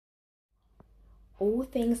All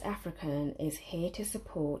Things African is here to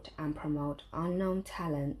support and promote unknown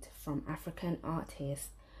talent from African artists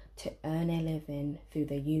to earn a living through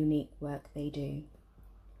the unique work they do.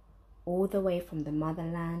 All the way from the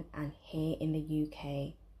motherland and here in the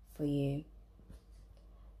UK for you.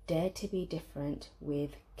 Dare to be different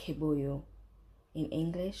with Kibuyu, in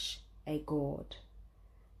English a gourd,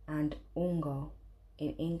 and Ungo,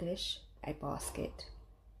 in English a basket.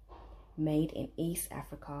 Made in East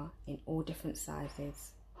Africa in all different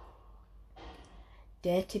sizes.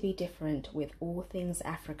 Dare to be different with All Things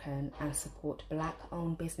African and support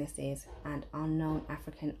Black-owned businesses and unknown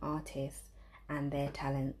African artists and their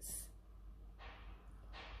talents.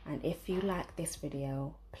 And if you like this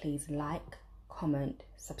video, please like, comment,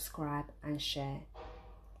 subscribe and share.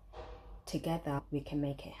 Together we can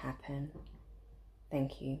make it happen.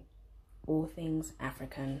 Thank you. All Things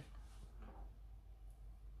African.